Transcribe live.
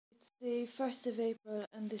the 1st of April,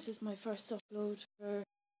 and this is my first upload for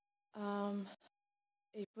um,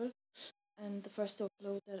 April, and the first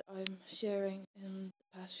upload that I'm sharing in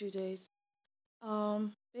the past few days.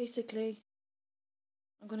 Basically,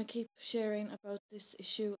 I'm going to keep sharing about this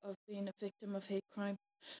issue of being a victim of hate crime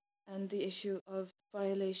and the issue of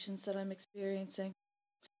violations that I'm experiencing.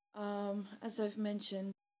 As I've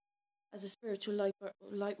mentioned, as a spiritual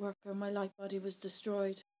light worker, my light body was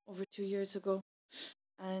destroyed over 2 years ago,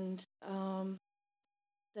 and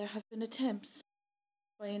there have been attempts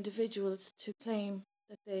by individuals to claim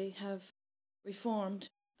that they have reformed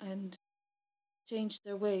and changed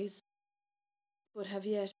their ways, but have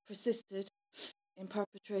yet persisted in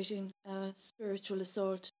perpetrating spiritual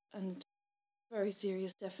assault and very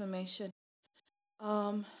serious defamation.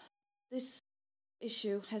 This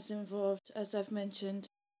issue has involved, as I've mentioned,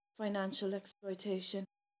 financial exploitation.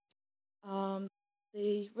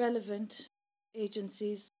 The relevant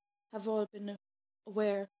agencies have all been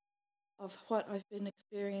aware of what I've been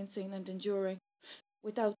experiencing and enduring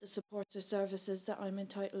without the supports or services that I'm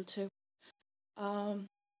entitled to.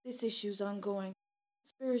 This issue is ongoing.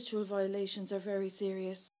 Spiritual violations are very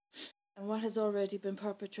serious, and what has already been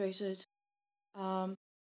perpetrated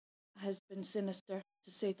has been sinister,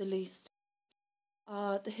 to say the least.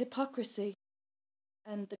 The hypocrisy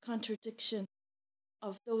and the contradiction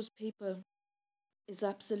of those people is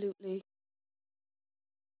absolutely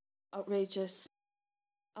outrageous.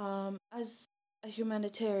 As a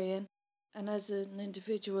humanitarian and as an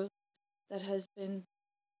individual that has been,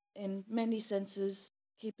 in many senses,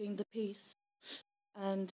 keeping the peace,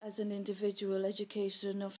 and as an individual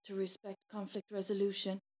educated enough to respect conflict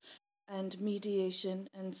resolution and mediation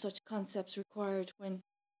and such concepts required when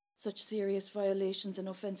such serious violations and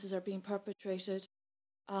offences are being perpetrated,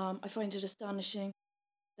 I find it astonishing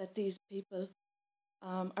that these people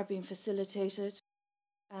are being facilitated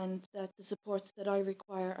and that the supports that I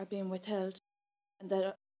require are being withheld and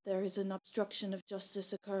that there is an obstruction of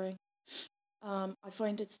justice occurring. I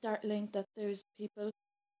find it startling that there's people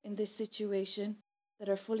in this situation that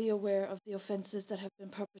are fully aware of the offences that have been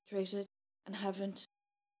perpetrated and haven't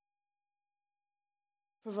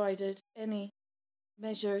provided any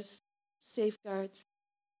measures, safeguards,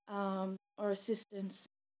 or assistance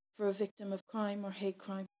for a victim of crime or hate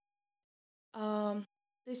crime.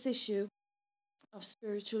 This issue of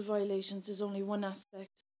spiritual violations is only one aspect.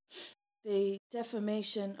 The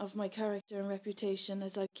defamation of my character and reputation,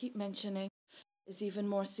 as I keep mentioning, is even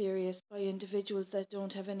more serious by individuals that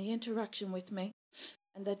don't have any interaction with me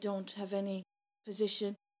and that don't have any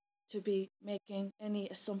position to be making any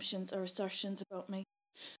assumptions or assertions about me.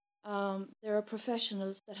 There are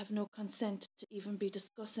professionals that have no consent to even be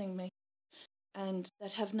discussing me and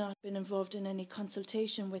that have not been involved in any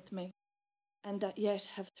consultation with me and that yet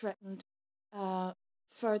have threatened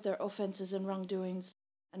further offences and wrongdoings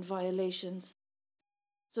and violations.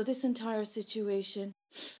 So this entire situation,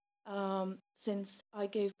 since I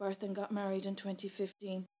gave birth and got married in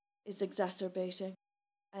 2015, is exacerbating.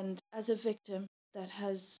 And as a victim that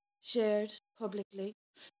has shared publicly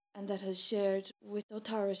and that has shared with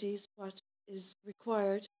authorities what is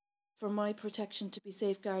required for my protection to be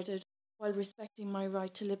safeguarded while respecting my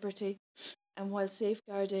right to liberty and while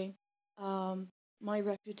safeguarding my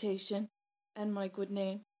reputation and my good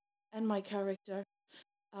name and my character,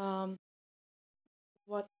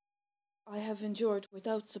 what I have endured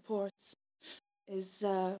without supports is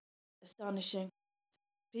astonishing.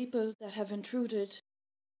 People that have intruded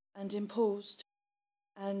and imposed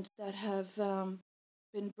and that have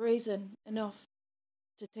been brazen enough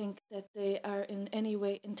to think that they are in any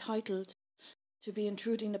way entitled to be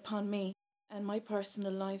intruding upon me and my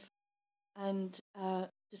personal life and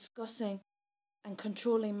discussing and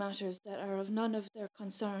controlling matters that are of none of their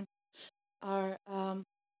concern are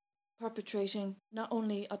perpetrating not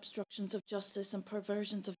only obstructions of justice and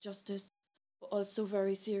perversions of justice, but also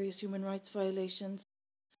very serious human rights violations.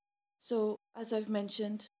 So, as I've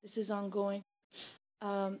mentioned, this is ongoing.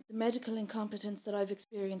 The medical incompetence that I've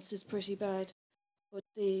experienced is pretty bad, but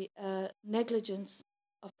the negligence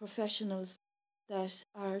of professionals that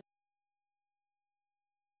are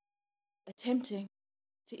attempting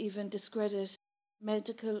to even discredit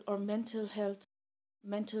medical or mental health,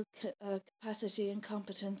 mental capacity and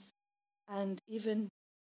competence, and even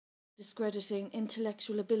discrediting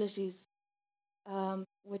intellectual abilities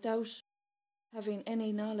without having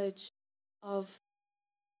any knowledge of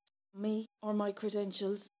me or my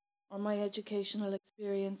credentials or my educational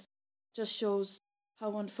experience just shows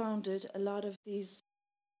how unfounded a lot of these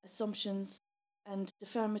assumptions and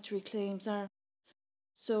defamatory claims are.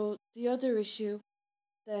 So the other issue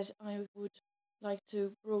that I would like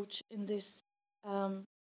to broach in this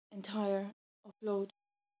entire upload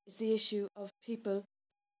is the issue of people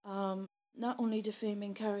um, not only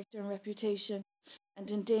defaming character and reputation and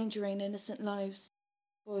endangering innocent lives,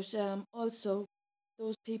 but also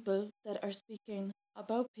those people that are speaking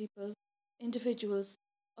about people, individuals,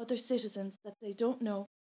 other citizens that they don't know,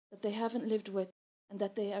 that they haven't lived with, and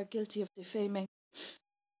that they are guilty of defaming.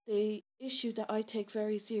 The issue that I take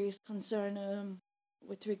very serious concern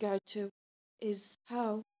with regard to is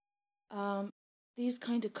how these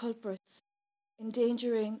kind of culprits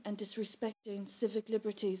endangering and disrespecting civic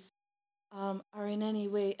liberties are in any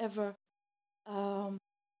way ever um,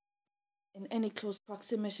 in any close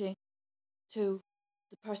proximity to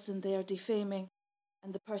the person they are defaming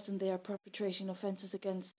and the person they are perpetrating offences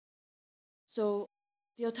against. So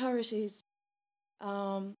the authorities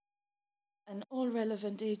um, and all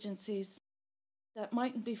relevant agencies that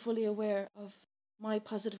mightn't be fully aware of my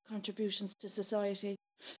positive contributions to society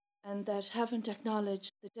and that haven't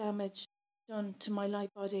acknowledged the damage done to my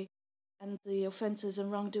light body and the offences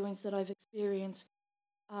and wrongdoings that I've experienced,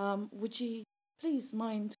 would you please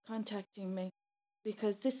mind contacting me?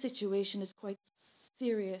 Because this situation is quite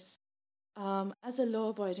serious. As a law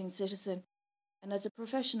abiding citizen and as a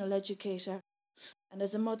professional educator and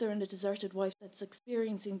as a mother and a deserted wife that's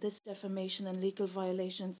experiencing this defamation and legal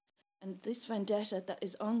violations and this vendetta that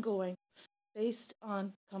is ongoing based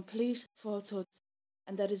on complete falsehoods,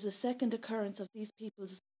 and that is a second occurrence of these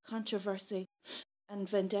people's controversy and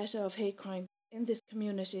vendetta of hate crime in this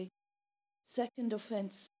community, second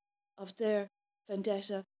offence of their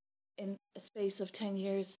vendetta in a space of 10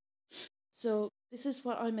 years. So this is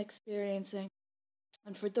what I'm experiencing.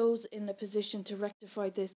 And for those in a position to rectify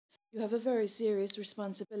this, you have a very serious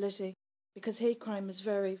responsibility because hate crime is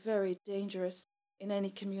very, very dangerous in any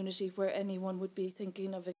community where anyone would be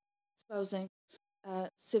thinking of espousing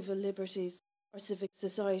civil liberties or civic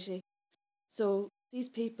society. So these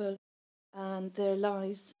people and their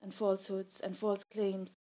lies and falsehoods and false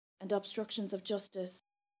claims and obstructions of justice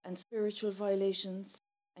and spiritual violations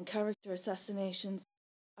and character assassinations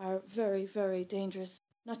are very, very dangerous,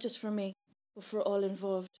 not just for me, but for all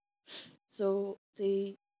involved. So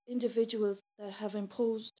the individuals that have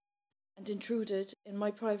imposed and intruded in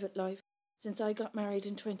my private life since I got married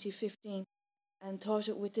in 2015 and thought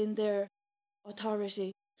it within their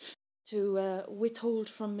authority to withhold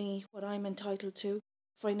from me what I'm entitled to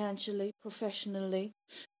financially, professionally,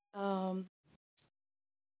 um,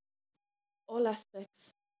 all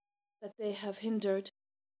aspects that they have hindered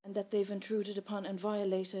and that they've intruded upon and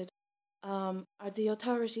violated. Are the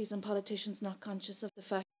authorities and politicians not conscious of the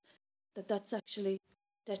fact that that's actually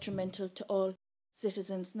detrimental to all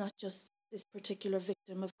citizens, not just this particular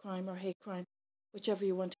victim of crime or hate crime, whichever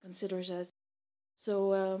you want to consider it as?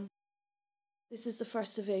 So this is the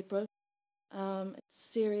 1st of April. It's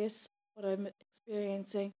serious what I'm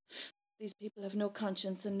experiencing. These people have no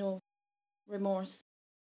conscience and no remorse.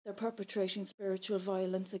 They're perpetrating spiritual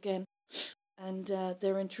violence again, and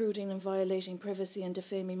they're intruding and violating privacy and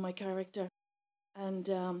defaming my character. And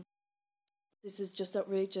this is just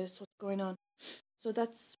outrageous what's going on. So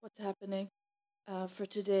that's what's happening for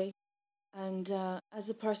today. And as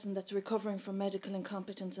a person that's recovering from medical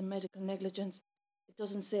incompetence and medical negligence, it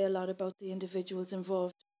doesn't say a lot about the individuals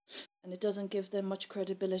involved, and it doesn't give them much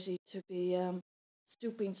credibility to be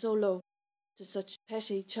stooping so low to such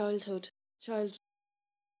petty child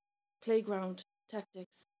playground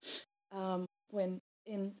tactics when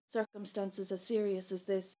in circumstances as serious as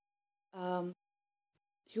this,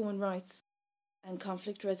 human rights and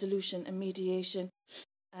conflict resolution and mediation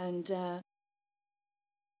and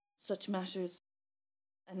such matters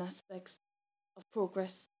and aspects of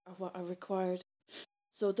progress are what are required.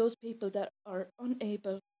 So those people that are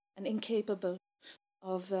unable and incapable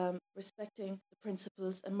of respecting the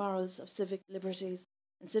principles and morals of civic liberties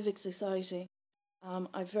and civic society, I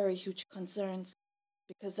have very huge concerns,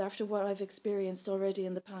 because after what I've experienced already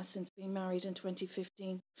in the past since being married in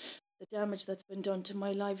 2015, the damage that's been done to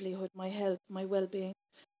my livelihood, my health, my well-being,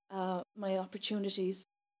 my opportunities,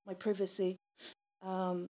 my privacy,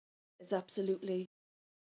 is absolutely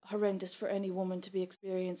horrendous for any woman to be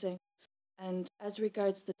experiencing. And as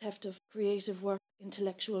regards the theft of creative work,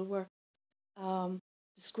 intellectual work,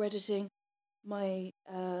 discrediting my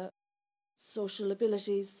social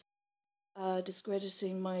abilities,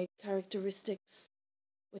 discrediting my characteristics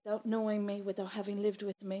without knowing me, without having lived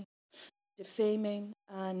with me, defaming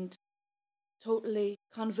and totally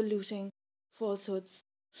convoluting falsehoods.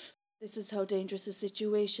 This is how dangerous a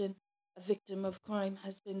situation a victim of crime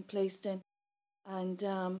has been placed in. And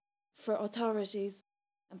for authorities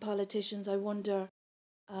and politicians, I wonder,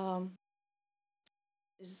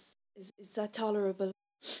 is that tolerable?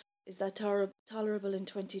 Is that tolerable in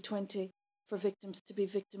 2020 for victims to be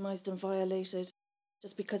victimised and violated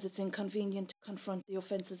just because it's inconvenient to confront the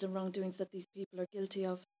offences and wrongdoings that these people are guilty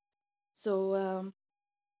of? So,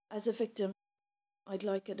 as a victim, I'd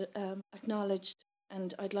like it acknowledged,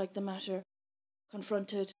 and I'd like the matter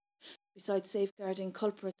confronted, besides safeguarding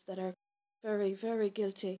culprits that are very, very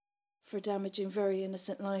guilty for damaging very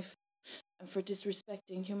innocent life and for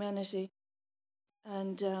disrespecting humanity.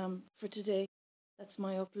 And for today, that's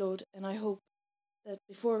my upload, and I hope that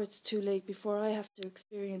before it's too late, before I have to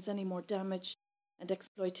experience any more damage and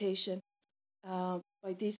exploitation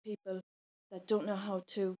by these people that don't know how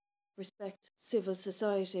to respect civil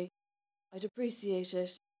society, I'd appreciate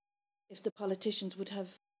it if the politicians would have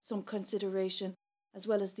some consideration, as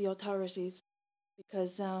well as the authorities,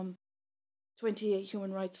 because 28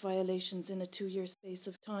 human rights violations in a 2-year space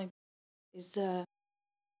of time is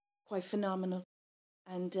quite phenomenal.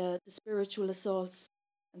 And the spiritual assaults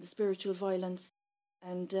and the spiritual violence,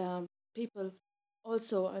 and people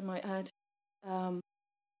also, I might add,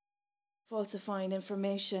 falsifying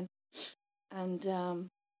information and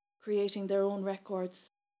creating their own records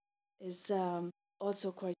is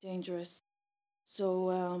also quite dangerous.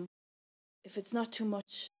 So if it's not too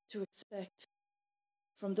much to expect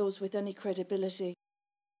from those with any credibility,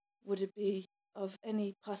 would it be of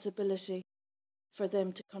any possibility for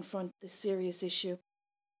them to confront this serious issue?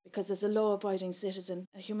 Because as a law-abiding citizen,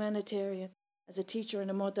 a humanitarian, as a teacher and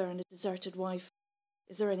a mother and a deserted wife,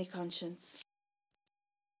 is there any conscience?